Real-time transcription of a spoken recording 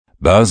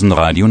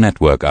Börsenradio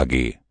Network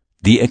AG.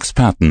 Die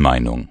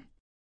Expertenmeinung.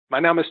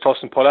 Mein Name ist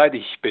Thorsten Polleit,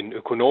 ich bin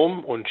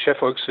Ökonom und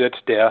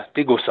Chefvolkswirt der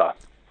Degussa.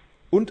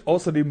 Und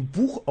außerdem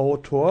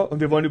Buchautor, und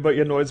wir wollen über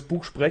ihr neues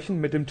Buch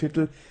sprechen mit dem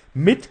Titel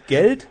Mit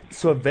Geld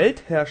zur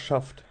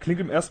Weltherrschaft. Klingt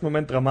im ersten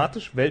Moment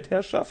dramatisch,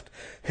 Weltherrschaft.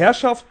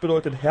 Herrschaft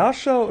bedeutet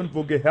Herrscher, und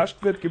wo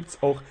geherrscht wird,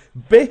 gibt's auch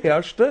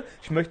Beherrschte.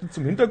 Ich möchte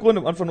zum Hintergrund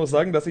am Anfang noch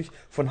sagen, dass ich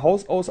von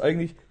Haus aus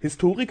eigentlich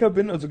Historiker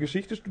bin, also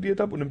Geschichte studiert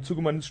habe und im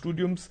Zuge meines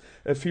Studiums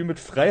viel mit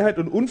Freiheit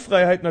und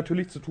Unfreiheit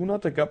natürlich zu tun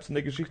hatte. Gab es in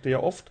der Geschichte ja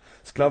oft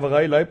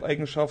Sklaverei,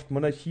 Leibeigenschaft,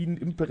 Monarchien,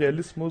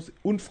 Imperialismus,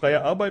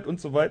 unfreie Arbeit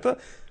und so weiter.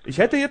 Ich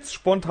hätte jetzt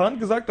spontan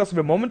gesagt, dass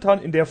wir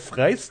momentan in der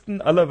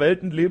freiesten aller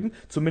Welten leben,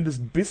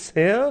 zumindest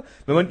bisher.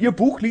 Wenn man ihr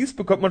Buch liest,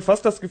 bekommt man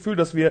fast das Gefühl,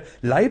 dass wir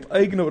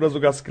Leibeigene oder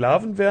sogar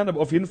Sklaven wären, aber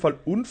auf jeden Fall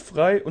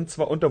unfrei, und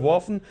zwar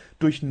unterworfen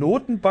durch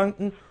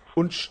Notenbanken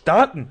und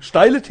Staaten.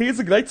 Steile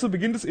These gleich zu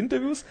Beginn des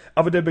Interviews,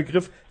 aber der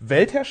Begriff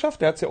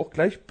Weltherrschaft, der hat es ja auch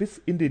gleich bis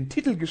in den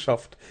Titel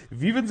geschafft.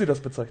 Wie würden Sie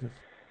das bezeichnen?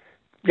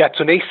 Ja,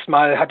 zunächst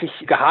mal hatte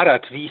ich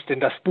gehadert, wie ich denn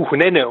das Buch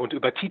nenne und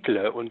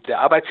übertitele. Und der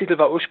Arbeitstitel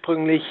war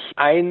ursprünglich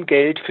Ein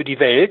Geld für die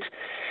Welt,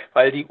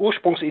 weil die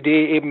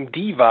Ursprungsidee eben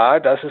die war,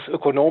 dass es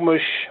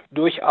ökonomisch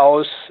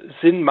durchaus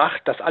Sinn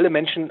macht, dass alle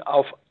Menschen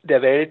auf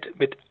der Welt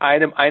mit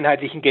einem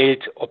einheitlichen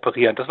Geld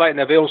operieren. Das war in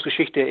der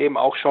Währungsgeschichte eben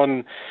auch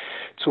schon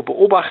zu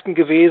beobachten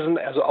gewesen,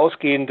 also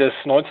ausgehend des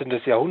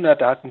 19. Jahrhunderts,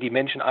 da hatten die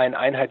Menschen ein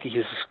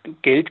einheitliches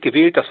Geld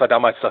gewählt, das war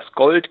damals das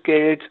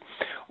Goldgeld,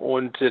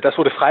 und das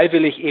wurde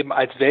freiwillig eben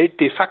als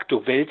de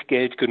facto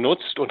Weltgeld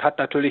genutzt und hat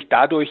natürlich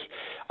dadurch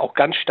auch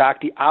ganz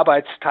stark die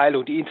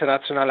Arbeitsteilung, die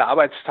internationale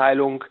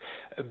Arbeitsteilung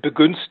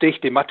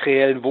begünstigt, den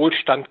materiellen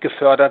Wohlstand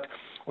gefördert.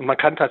 Und man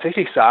kann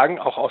tatsächlich sagen,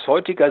 auch aus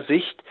heutiger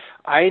Sicht,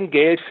 ein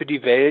Geld für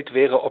die Welt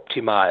wäre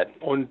optimal.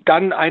 Und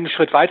dann einen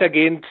Schritt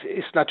weitergehend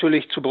ist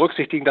natürlich zu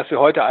berücksichtigen, dass wir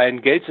heute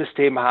ein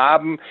Geldsystem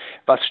haben,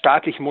 was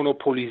staatlich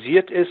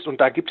monopolisiert ist.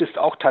 Und da gibt es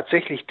auch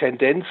tatsächlich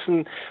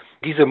Tendenzen,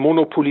 diese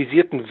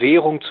monopolisierten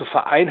Währungen zu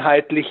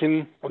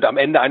vereinheitlichen. Und am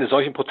Ende eines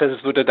solchen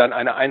Prozesses würde dann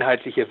eine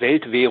einheitliche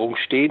Weltwährung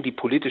stehen, die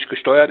politisch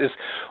gesteuert ist.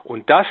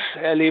 Und das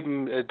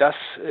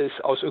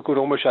ist aus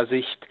ökonomischer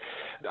Sicht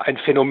ein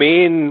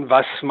Phänomen,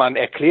 was man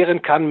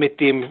erklären kann mit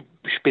dem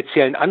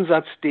speziellen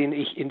Ansatz, den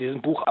ich in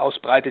diesem Buch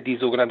ausbreite, die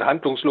sogenannte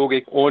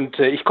Handlungslogik. Und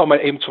ich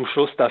komme eben zum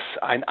Schluss, dass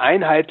ein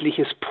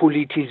einheitliches,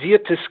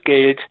 politisiertes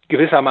Geld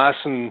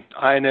gewissermaßen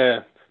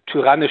eine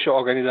tyrannische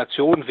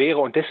Organisation wäre.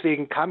 Und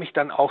deswegen kam ich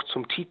dann auch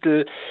zum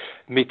Titel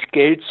Mit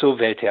Geld zur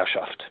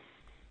Weltherrschaft.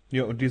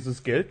 Ja, und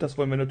dieses Geld, das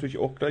wollen wir natürlich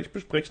auch gleich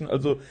besprechen.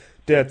 Also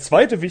der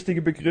zweite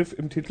wichtige Begriff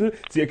im Titel,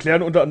 Sie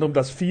erklären unter anderem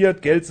das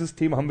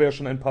Fiat-Geldsystem, haben wir ja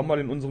schon ein paar Mal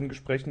in unseren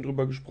Gesprächen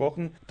drüber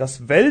gesprochen.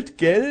 Das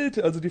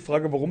Weltgeld, also die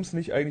Frage, warum es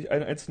nicht eigentlich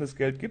ein einzelnes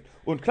Geld gibt.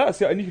 Und klar, ist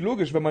ja eigentlich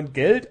logisch, wenn man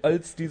Geld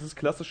als dieses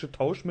klassische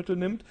Tauschmittel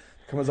nimmt,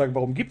 kann man sagen,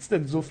 warum gibt es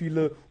denn so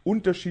viele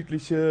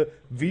unterschiedliche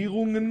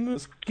Währungen?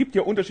 Es gibt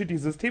ja unterschiedliche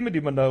Systeme,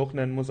 die man da auch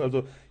nennen muss. Also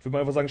ich würde mal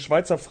einfach sagen,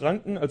 Schweizer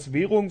Franken als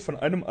Währung von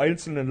einem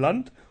einzelnen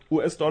Land,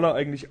 US-Dollar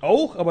eigentlich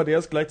auch, aber der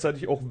ist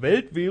gleichzeitig auch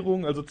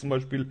Weltwährung, also zum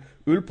Beispiel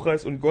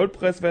Ölpreis und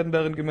Goldpreis werden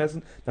darin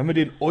gemessen. Dann haben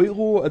wir den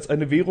Euro als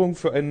eine Währung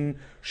für einen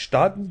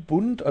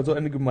Staatenbund, also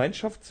eine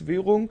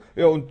Gemeinschaftswährung.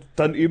 Ja, und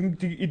dann eben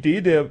die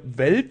Idee der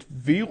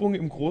Weltwährung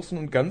im Großen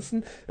und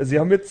Ganzen. Sie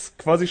haben jetzt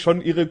quasi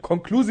schon Ihre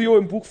Conclusio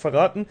im Buch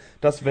verraten,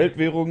 dass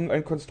Weltwährung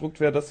ein Konstrukt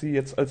wäre, das Sie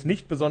jetzt als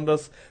nicht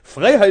besonders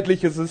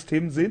freiheitliches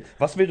System sehen.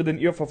 Was wäre denn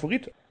Ihr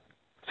Favorit?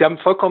 Sie haben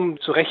vollkommen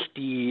zu Recht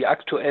die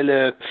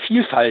aktuelle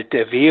Vielfalt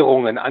der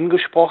Währungen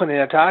angesprochen. In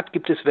der Tat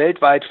gibt es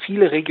weltweit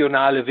viele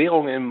regionale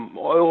Währungen. Im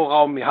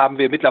Euroraum haben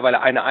wir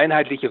mittlerweile eine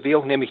einheitliche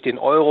Währung, nämlich den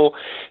Euro.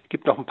 Es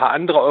gibt noch ein paar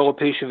andere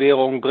europäische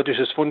Währungen,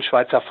 britisches Pfund,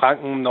 Schweizer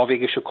Franken,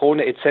 norwegische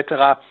Krone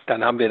etc.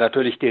 Dann haben wir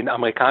natürlich den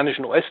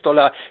amerikanischen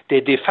US-Dollar,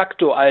 der de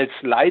facto als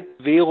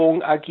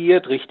Leitwährung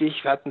agiert.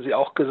 Richtig, hatten Sie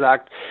auch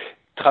gesagt.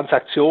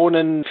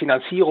 Transaktionen,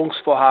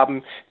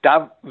 Finanzierungsvorhaben,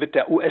 da wird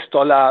der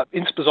US-Dollar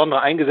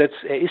insbesondere eingesetzt.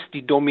 Er ist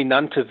die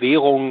dominante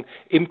Währung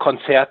im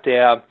Konzert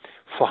der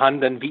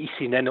vorhandenen, wie ich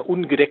sie nenne,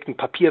 ungedeckten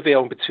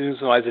Papierwährung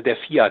bzw. der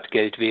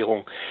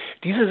Fiat-Geldwährung.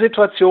 Diese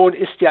Situation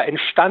ist ja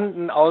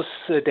entstanden aus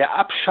der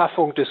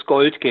Abschaffung des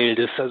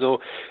Goldgeldes, also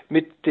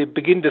mit dem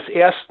Beginn des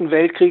Ersten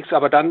Weltkriegs,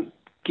 aber dann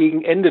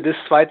gegen Ende des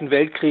Zweiten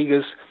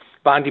Weltkrieges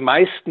waren die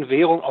meisten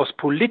Währungen aus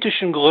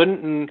politischen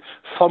Gründen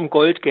vom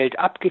Goldgeld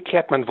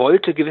abgekehrt. Man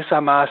wollte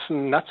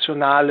gewissermaßen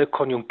nationale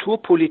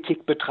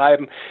Konjunkturpolitik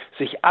betreiben,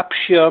 sich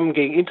abschirmen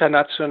gegen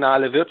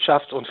internationale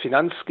Wirtschafts- und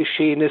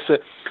Finanzgeschehnisse.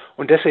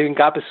 Und deswegen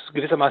gab es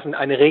gewissermaßen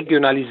eine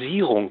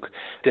Regionalisierung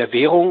der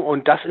Währung.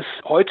 Und das ist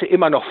heute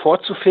immer noch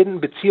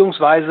vorzufinden,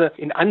 beziehungsweise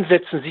in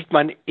Ansätzen sieht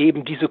man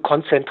eben diese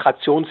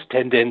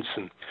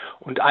Konzentrationstendenzen.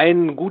 Und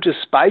ein gutes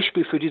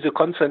Beispiel für diese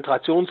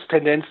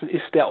Konzentrationstendenzen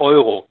ist der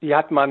Euro. Hier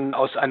hat man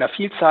aus einer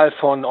Vielzahl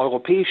von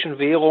europäischen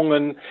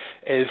Währungen,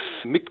 11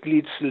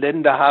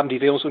 Mitgliedsländer haben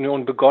die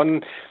Währungsunion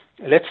begonnen,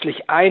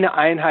 letztlich eine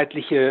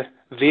einheitliche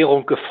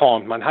Währung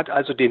geformt. Man hat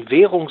also den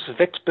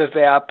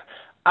Währungswettbewerb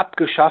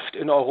abgeschafft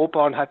in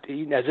Europa und hat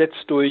ihn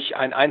ersetzt durch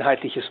ein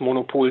einheitliches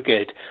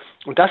Monopolgeld.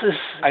 Und das ist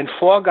ein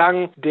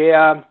Vorgang,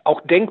 der auch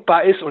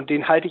denkbar ist und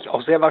den halte ich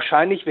auch sehr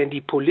wahrscheinlich, wenn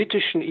die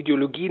politischen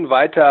Ideologien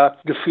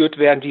weitergeführt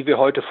werden, die wir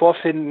heute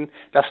vorfinden,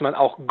 dass man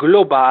auch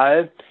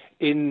global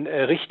in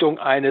Richtung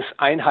eines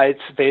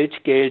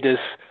Einheitsweltgeldes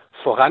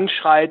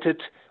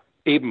voranschreitet,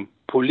 eben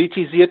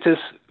politisiertes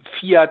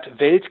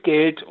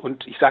Fiat-Weltgeld.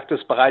 Und ich sagte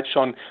es bereits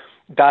schon,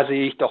 da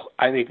sehe ich doch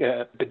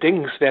einige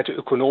bedenkenswerte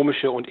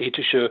ökonomische und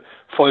ethische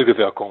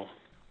Folgewirkungen.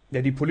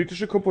 Ja, die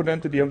politische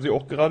Komponente, die haben Sie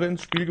auch gerade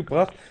ins Spiel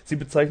gebracht. Sie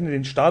bezeichnen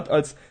den Staat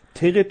als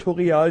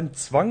territorialen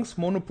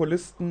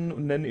Zwangsmonopolisten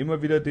und nennen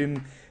immer wieder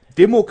den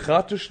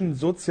demokratischen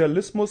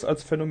Sozialismus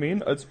als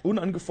Phänomen, als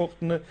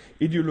unangefochtene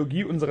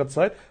Ideologie unserer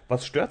Zeit.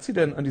 Was stört Sie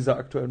denn an dieser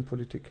aktuellen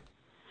Politik?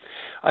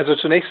 Also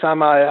zunächst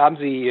einmal haben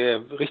Sie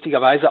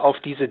richtigerweise auf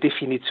diese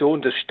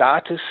Definition des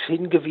Staates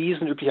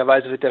hingewiesen.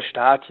 Üblicherweise wird der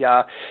Staat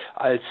ja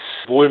als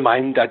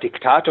wohlmeinender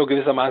Diktator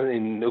gewissermaßen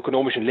in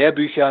ökonomischen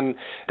Lehrbüchern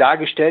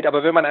dargestellt.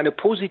 Aber wenn man eine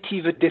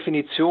positive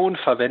Definition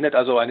verwendet,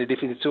 also eine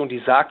Definition,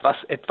 die sagt, was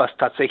etwas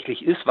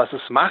tatsächlich ist, was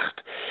es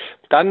macht,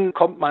 dann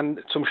kommt man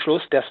zum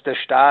Schluss, dass der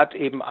Staat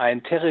eben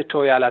ein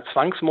territorialer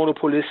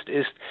Zwangsmonopolist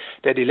ist,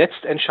 der die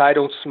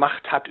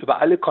Letztentscheidungsmacht hat über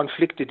alle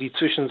Konflikte, die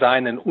zwischen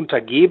seinen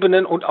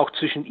Untergebenen und auch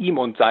zwischen ihm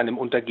und seinem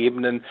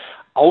Untergebenen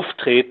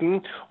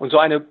auftreten. Und so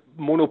eine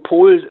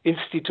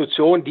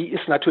Monopolinstitution, die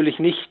ist natürlich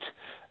nicht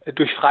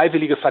durch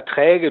freiwillige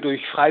Verträge,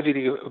 durch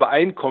freiwillige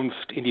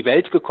Übereinkunft in die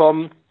Welt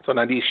gekommen,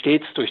 sondern die ist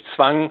stets durch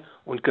Zwang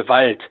und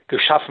Gewalt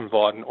geschaffen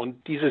worden.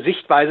 Und diese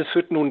Sichtweise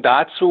führt nun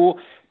dazu,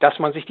 dass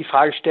man sich die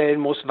Frage stellen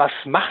muss, was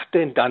macht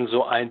denn dann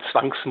so ein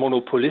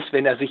Zwangsmonopolist,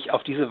 wenn er sich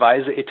auf diese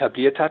Weise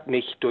etabliert hat,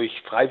 nicht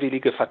durch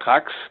freiwillige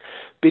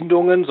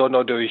Vertragsbindungen,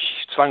 sondern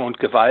durch Zwang und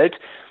Gewalt.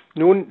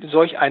 Nun,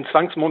 solch ein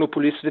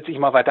Zwangsmonopolist wird sich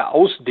mal weiter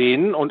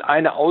ausdehnen und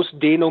eine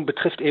Ausdehnung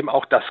betrifft eben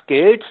auch das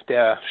Geld.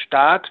 Der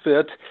Staat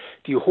wird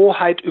die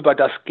Hoheit über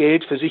das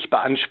Geld für sich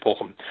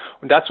beanspruchen.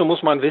 Und dazu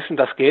muss man wissen,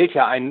 dass Geld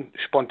ja ein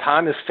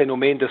spontanes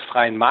Phänomen des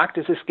freien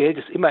Marktes ist. Geld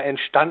ist immer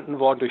entstanden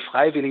worden durch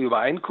freiwillige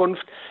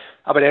Übereinkunft.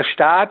 Aber der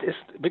Staat ist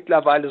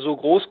mittlerweile so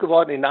groß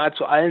geworden in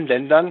nahezu allen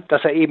Ländern,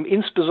 dass er eben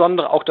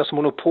insbesondere auch das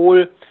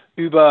Monopol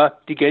über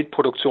die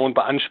Geldproduktion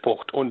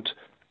beansprucht. Und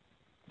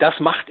das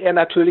macht er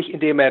natürlich,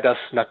 indem er das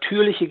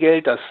natürliche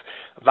Geld, das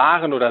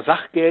Waren- oder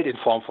Sachgeld in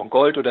Form von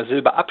Gold oder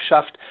Silber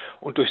abschafft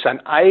und durch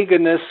sein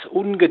eigenes,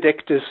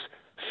 ungedecktes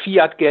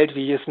Fiat-Geld,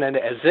 wie ich es nenne,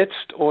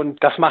 ersetzt.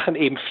 Und das machen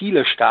eben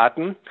viele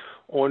Staaten.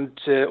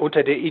 Und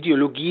unter der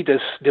Ideologie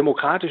des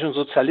demokratischen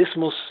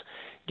Sozialismus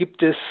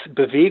gibt es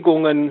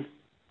Bewegungen,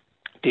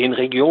 den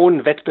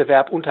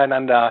Regionenwettbewerb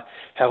untereinander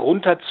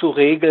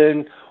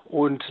herunterzuregeln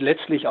und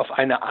letztlich auf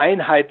eine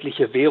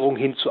einheitliche Währung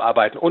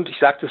hinzuarbeiten. Und ich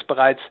sagte es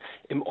bereits,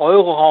 im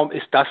Euroraum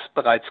ist das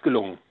bereits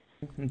gelungen.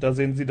 Da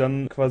sehen Sie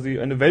dann quasi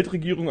eine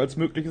Weltregierung als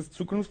mögliches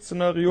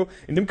Zukunftsszenario.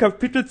 In dem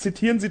Kapitel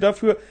zitieren Sie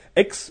dafür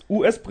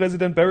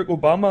Ex-US-Präsident Barack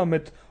Obama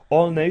mit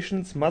All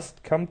nations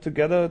must come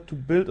together to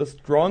build a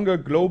stronger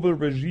global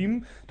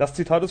regime. Das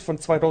Zitat ist von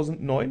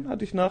 2009,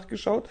 hatte ich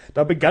nachgeschaut.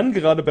 Da begann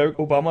gerade Barack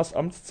Obamas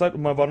Amtszeit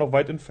und man war noch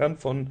weit entfernt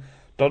von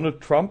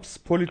Donald Trumps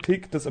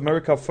Politik des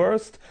America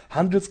First,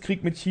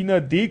 Handelskrieg mit China,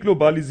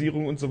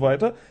 Deglobalisierung und so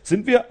weiter.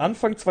 Sind wir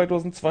Anfang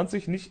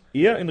 2020 nicht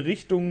eher in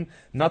Richtung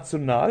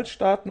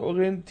Nationalstaaten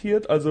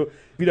orientiert, also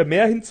wieder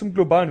mehr hin zum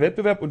globalen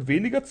Wettbewerb und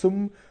weniger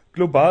zum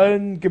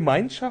globalen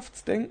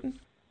Gemeinschaftsdenken?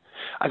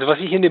 Also was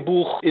ich in dem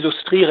Buch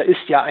illustriere,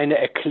 ist ja eine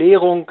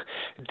Erklärung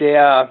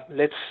der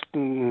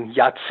letzten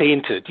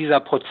Jahrzehnte. Dieser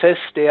Prozess,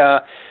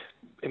 der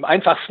im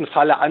einfachsten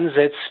Falle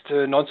ansetzt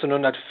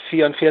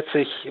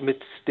 1944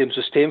 mit dem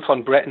System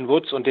von Bretton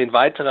Woods und den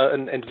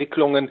weiteren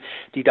Entwicklungen,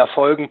 die da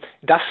folgen,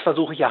 das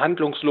versuche ich ja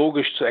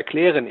handlungslogisch zu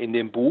erklären in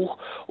dem Buch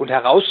und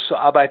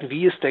herauszuarbeiten,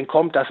 wie es denn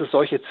kommt, dass es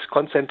solche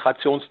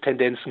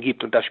Konzentrationstendenzen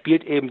gibt. Und da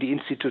spielt eben die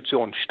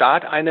Institution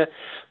Staat eine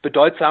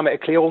bedeutsame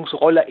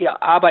Erklärungsrolle,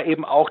 aber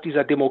eben auch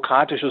dieser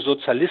demokratische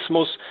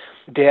Sozialismus,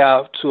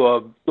 der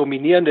zur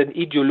dominierenden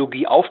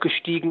Ideologie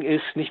aufgestiegen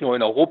ist, nicht nur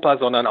in Europa,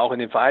 sondern auch in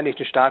den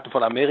Vereinigten Staaten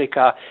von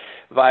Amerika,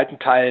 weiten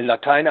Teilen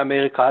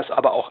Lateinamerikas,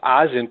 aber auch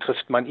Asien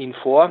trifft man ihn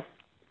vor.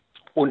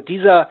 Und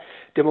dieser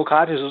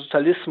demokratische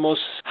Sozialismus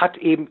hat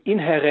eben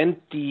inhärent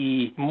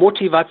die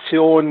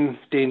Motivation,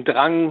 den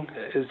Drang,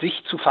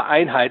 sich zu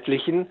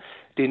vereinheitlichen,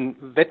 den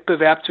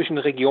Wettbewerb zwischen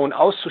Regionen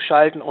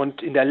auszuschalten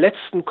und in der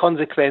letzten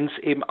Konsequenz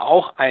eben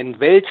auch ein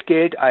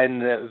Weltgeld,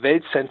 eine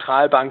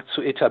Weltzentralbank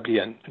zu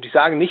etablieren. Und ich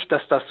sage nicht,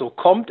 dass das so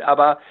kommt,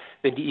 aber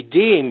wenn die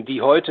Ideen,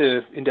 die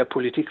heute in der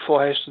Politik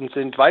vorherrschend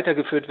sind,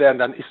 weitergeführt werden,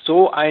 dann ist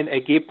so ein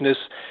Ergebnis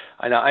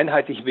einer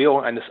einheitlichen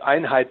Währung, eines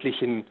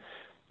einheitlichen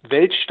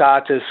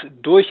Weltstaates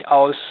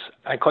durchaus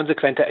ein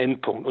konsequenter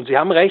Endpunkt. Und Sie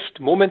haben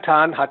recht,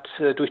 momentan hat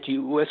durch die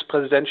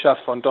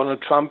US-Präsidentschaft von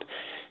Donald Trump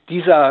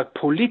dieser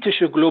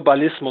politische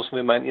Globalismus,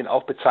 wie man ihn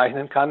auch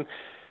bezeichnen kann,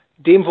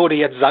 dem wurde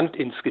jetzt Sand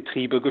ins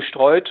Getriebe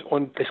gestreut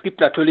und es gibt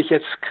natürlich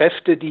jetzt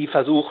Kräfte, die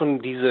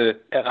versuchen, diese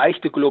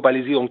erreichte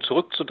Globalisierung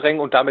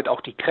zurückzudrängen und damit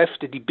auch die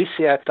Kräfte, die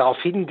bisher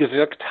darauf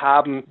hingewirkt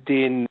haben,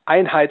 den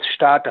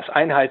Einheitsstaat, das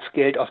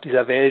Einheitsgeld auf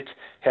dieser Welt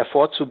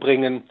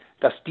hervorzubringen,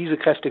 dass diese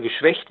Kräfte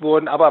geschwächt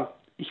wurden. Aber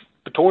ich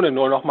betone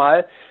nur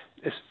nochmal,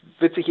 es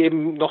wird sich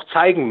eben noch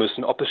zeigen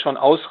müssen, ob es schon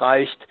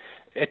ausreicht,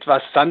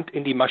 etwas Sand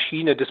in die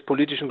Maschine des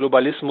politischen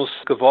Globalismus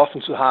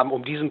geworfen zu haben,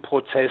 um diesen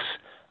Prozess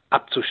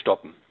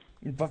abzustoppen.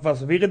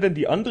 Was wäre denn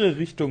die andere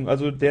Richtung?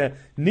 Also der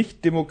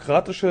nicht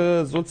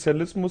demokratische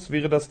Sozialismus,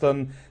 wäre das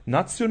dann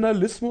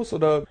Nationalismus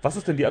oder was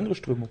ist denn die andere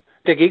Strömung?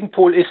 Der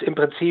Gegenpol ist im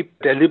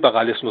Prinzip der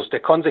Liberalismus,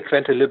 der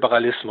konsequente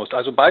Liberalismus.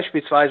 Also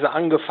beispielsweise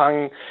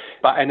angefangen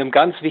bei einem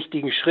ganz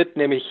wichtigen Schritt,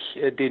 nämlich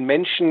den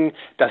Menschen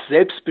das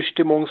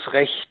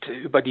Selbstbestimmungsrecht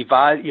über die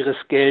Wahl ihres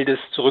Geldes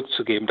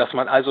zurückzugeben. Dass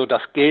man also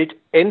das Geld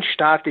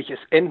entstaatlich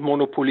ist,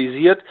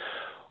 entmonopolisiert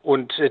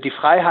und die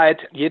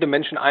Freiheit jedem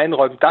Menschen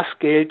einräumt, das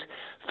Geld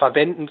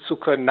verwenden zu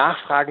können,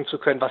 nachfragen zu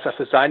können, was er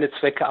für seine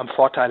Zwecke am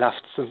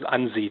vorteilhaftesten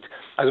ansieht.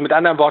 Also mit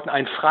anderen Worten,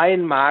 einen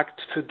freien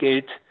Markt für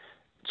Geld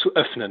zu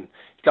öffnen.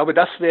 Ich glaube,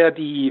 das wäre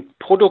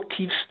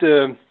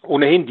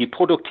ohnehin die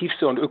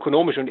produktivste und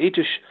ökonomisch und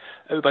ethisch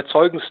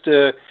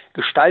überzeugendste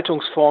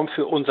Gestaltungsform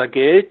für unser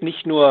Geld,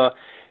 nicht nur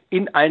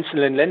in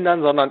einzelnen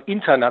Ländern, sondern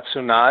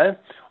international.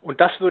 Und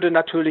das würde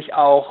natürlich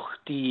auch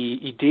die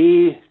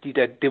Idee, die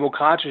der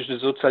demokratische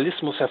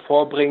Sozialismus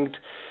hervorbringt,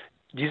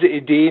 diese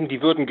Ideen,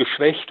 die würden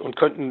geschwächt und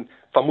könnten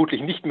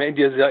vermutlich nicht mehr in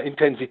dieser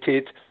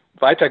Intensität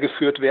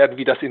weitergeführt werden,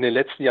 wie das in den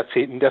letzten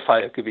Jahrzehnten der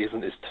Fall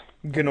gewesen ist.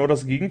 Genau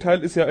das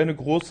Gegenteil ist ja eine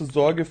große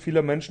Sorge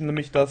vieler Menschen,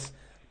 nämlich dass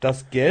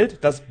das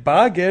Geld, das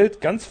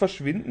Bargeld ganz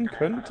verschwinden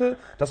könnte,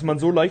 dass man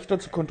so leichter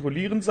zu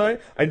kontrollieren sei.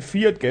 Ein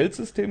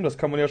Fiat-Geldsystem, das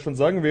kann man ja schon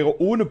sagen,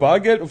 wäre ohne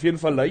Bargeld auf jeden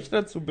Fall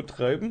leichter zu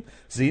betreiben.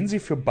 Sehen Sie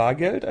für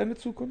Bargeld eine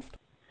Zukunft?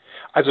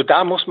 Also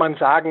da muss man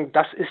sagen,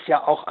 das ist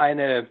ja auch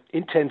eine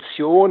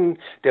Intention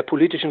der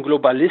politischen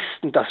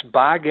Globalisten, das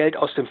Bargeld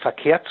aus dem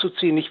Verkehr zu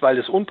ziehen, nicht weil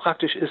es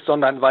unpraktisch ist,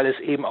 sondern weil es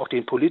eben auch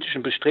den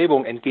politischen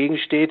Bestrebungen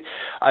entgegensteht.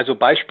 Also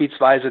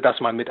beispielsweise, dass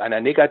man mit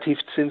einer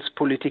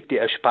Negativzinspolitik die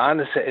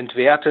Ersparnisse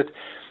entwertet.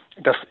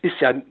 Das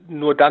ist ja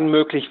nur dann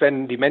möglich,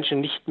 wenn die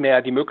Menschen nicht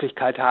mehr die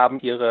Möglichkeit haben,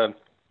 ihre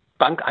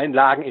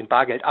Bankeinlagen in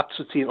Bargeld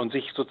abzuziehen und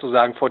sich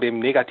sozusagen vor dem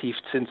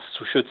Negativzins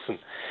zu schützen.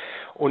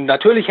 Und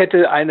natürlich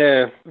hätte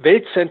eine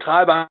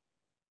Weltzentralbank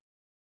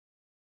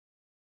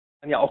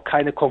ja auch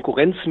keine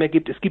Konkurrenz mehr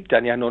gibt. Es gibt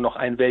dann ja nur noch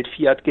ein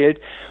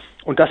Welt-Fiat-Geld.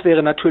 Und das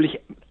wäre natürlich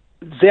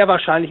sehr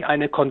wahrscheinlich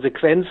eine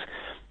Konsequenz,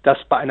 dass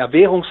bei einer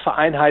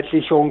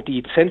Währungsvereinheitlichung,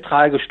 die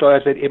zentral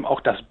gesteuert wird, eben auch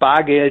das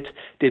Bargeld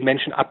den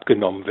Menschen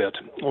abgenommen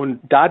wird.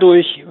 Und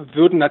dadurch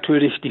würden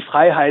natürlich die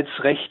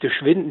Freiheitsrechte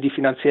schwinden, die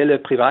finanzielle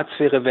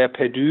Privatsphäre wäre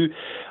perdu.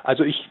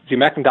 Also Sie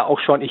merken da auch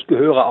schon, ich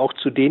gehöre auch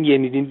zu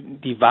denjenigen,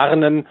 die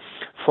warnen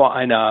vor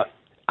einer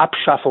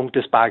Abschaffung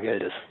des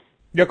Bargeldes.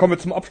 Ja, kommen wir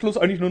zum Abschluss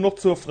eigentlich nur noch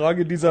zur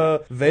Frage dieser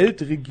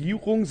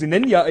Weltregierung. Sie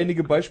nennen ja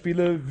einige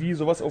Beispiele, wie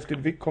sowas auf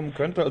den Weg kommen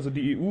könnte. Also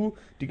die EU,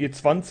 die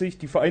G20,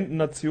 die Vereinten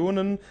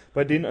Nationen,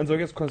 bei denen ein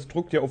solches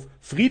Konstrukt ja auf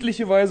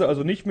friedliche Weise,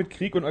 also nicht mit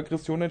Krieg und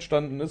Aggression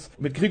entstanden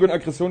ist. Mit Krieg und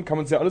Aggression kann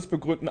man es ja alles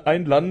begründen.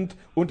 Ein Land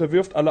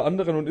unterwirft alle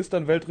anderen und ist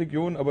dann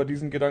Weltregion, aber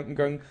diesen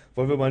Gedankengang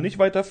wollen wir mal nicht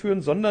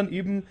weiterführen, sondern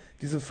eben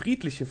diese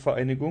friedliche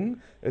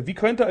Vereinigung. Wie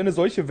könnte eine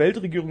solche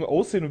Weltregierung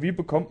aussehen und wie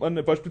bekommt man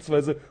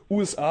beispielsweise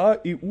USA,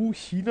 EU,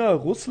 China,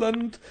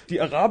 Russland, die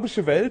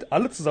arabische Welt,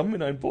 alle zusammen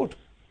in ein Boot?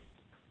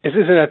 Es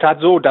ist in der Tat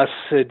so, dass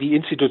die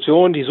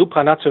Institutionen, die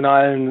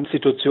supranationalen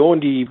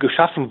Institutionen, die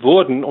geschaffen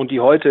wurden und die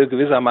heute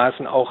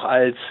gewissermaßen auch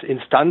als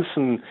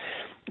Instanzen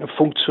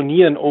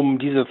funktionieren, um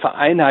diese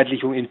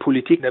Vereinheitlichung in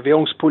Politik, in der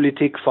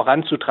Währungspolitik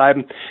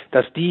voranzutreiben,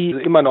 dass die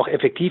immer noch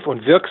effektiv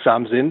und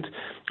wirksam sind.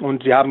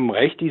 Und Sie haben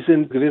recht, die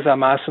sind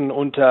gewissermaßen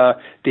unter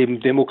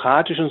dem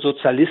demokratischen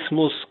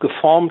Sozialismus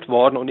geformt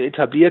worden und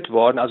etabliert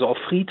worden, also auf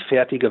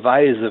friedfertige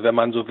Weise, wenn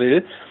man so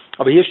will.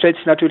 Aber hier stellt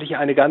sich natürlich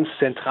eine ganz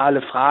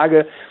zentrale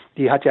Frage,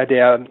 die hat ja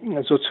der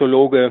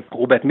Soziologe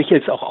Robert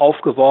Michels auch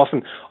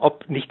aufgeworfen,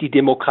 ob nicht die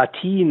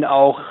Demokratien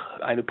auch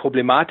eine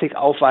Problematik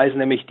aufweisen,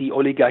 nämlich die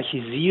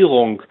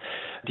Oligarchisierung,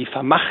 die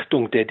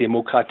Vermachtung der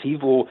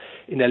Demokratie, wo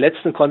in der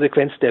letzten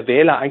Konsequenz der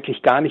Wähler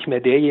eigentlich gar nicht mehr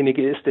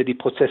derjenige ist, der die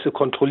Prozesse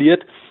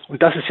kontrolliert.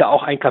 Und das ist ja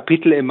auch ein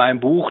Kapitel in meinem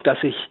Buch, dass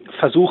ich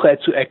versuche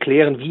zu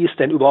erklären, wie es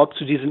denn überhaupt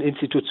zu diesen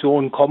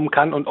Institutionen kommen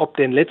kann und ob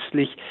denn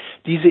letztlich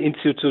diese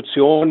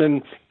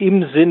Institutionen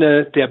im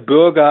Sinne der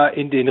Bürger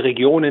in den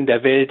Regionen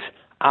der Welt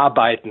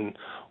arbeiten.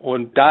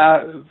 Und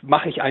da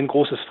mache ich ein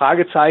großes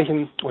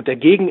Fragezeichen. Und der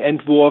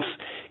Gegenentwurf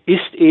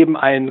ist eben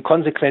ein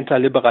konsequenter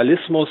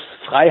Liberalismus,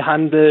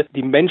 Freihandel.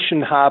 Die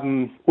Menschen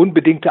haben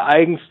unbedingte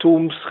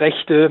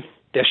Eigentumsrechte.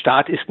 Der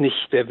Staat ist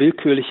nicht der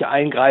willkürliche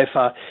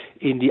Eingreifer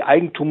in die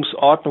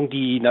Eigentumsordnung,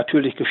 die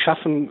natürlich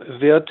geschaffen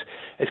wird.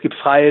 Es gibt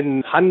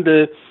freien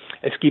Handel.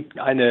 Es gibt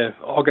eine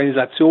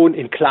Organisation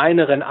in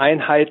kleineren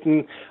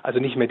Einheiten, also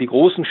nicht mehr die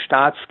großen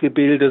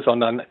Staatsgebilde,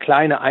 sondern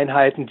kleine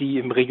Einheiten, die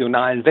im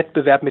regionalen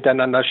Wettbewerb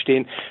miteinander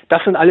stehen.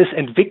 Das sind alles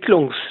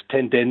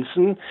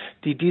Entwicklungstendenzen,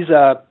 die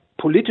dieser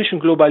politischen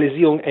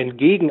Globalisierung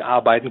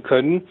entgegenarbeiten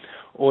können.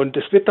 Und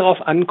es wird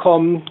darauf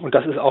ankommen, und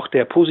das ist auch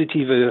der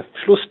positive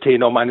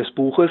Schlusstenor meines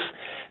Buches,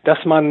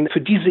 dass man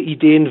für diese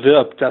Ideen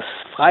wirbt, dass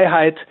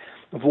Freiheit,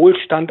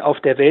 Wohlstand auf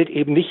der Welt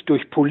eben nicht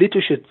durch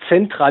politische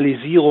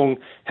Zentralisierung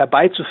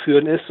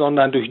herbeizuführen ist,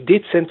 sondern durch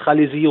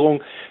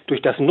Dezentralisierung,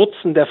 durch das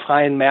Nutzen der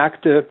freien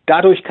Märkte.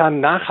 Dadurch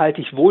kann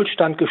nachhaltig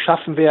Wohlstand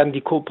geschaffen werden,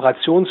 die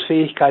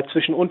Kooperationsfähigkeit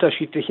zwischen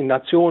unterschiedlichen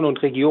Nationen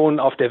und Regionen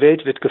auf der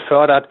Welt wird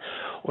gefördert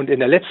und in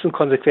der letzten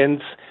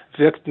Konsequenz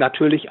wirkt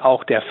natürlich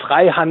auch der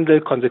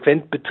Freihandel,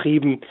 konsequent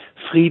betrieben,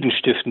 Frieden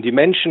stiften. Die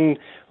Menschen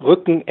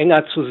rücken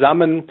enger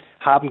zusammen,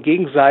 haben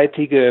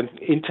gegenseitige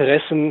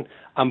Interessen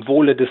am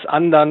Wohle des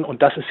anderen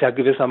und das ist ja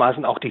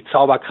gewissermaßen auch die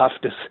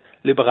Zauberkraft des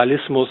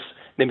Liberalismus,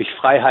 nämlich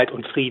Freiheit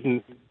und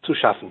Frieden zu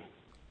schaffen.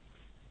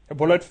 Herr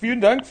Bollert,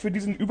 vielen Dank für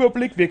diesen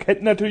Überblick. Wir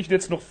hätten natürlich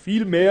jetzt noch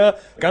viel mehr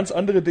ganz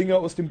andere Dinge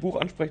aus dem Buch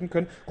ansprechen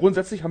können.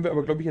 Grundsätzlich haben wir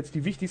aber, glaube ich, jetzt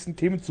die wichtigsten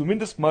Themen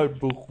zumindest mal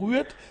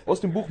berührt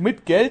aus dem Buch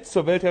Mit Geld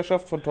zur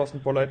Weltherrschaft von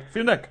Thorsten Polleit.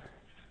 Vielen Dank.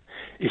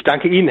 Ich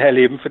danke Ihnen, Herr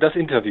Leben, für das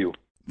Interview.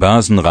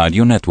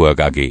 Börsenradio Network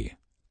AG.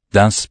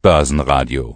 Das Börsenradio.